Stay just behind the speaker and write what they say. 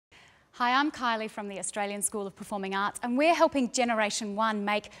Hi, I'm Kylie from the Australian School of Performing Arts, and we're helping GenerationOne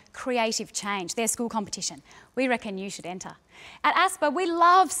make CREATivE change, their school competition. We reckon you should enter. At ASPA, we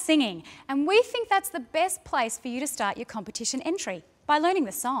love singing, and we think that's the best place for you to start your competition entry, by learning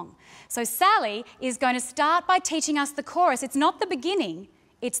the song. So Sally is going to start by teaching us the chorus. It's not the beginning,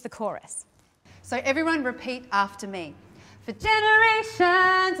 it's the chorus. So everyone repeat after me. For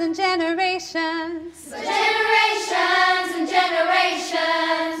generations and generations. For generations and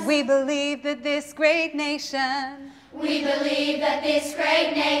generations. We believe that this great nation. We believe that this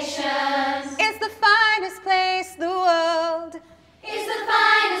great nation. Is the finest place the world. Is the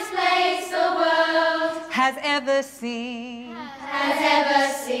finest place the world. Has ever seen. Has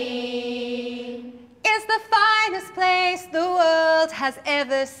ever seen. Is the finest place the world has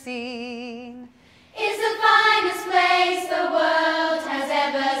ever seen. Is the finest place the world has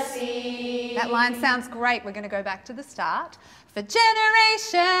ever seen. That line sounds great. We're going to go back to the start. For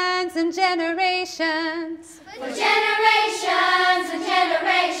generations and generations. For generations and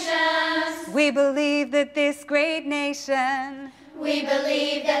generations. We believe that this great nation. We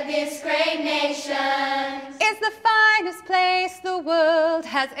believe that this great nation. Is the finest place the world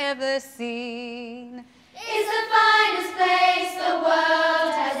has ever seen. Is the finest place the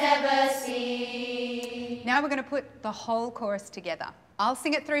world has ever seen. Now we're going to put the whole chorus together. I'll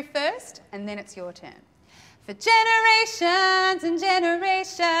sing it through first, and then it's your turn. For generations and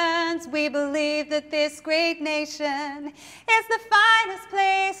generations, we believe that this great nation is the finest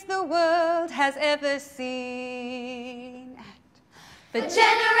place the world has ever seen. For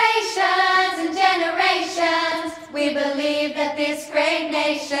generations and generations, we believe that this great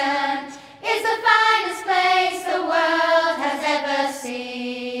nation is the finest place the world has ever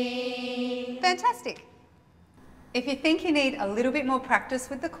seen. Fantastic. If you think you need a little bit more practice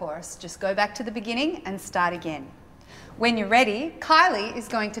with the chorus, just go back to the beginning and start again. When you're ready, Kylie is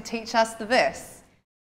going to teach us the verse.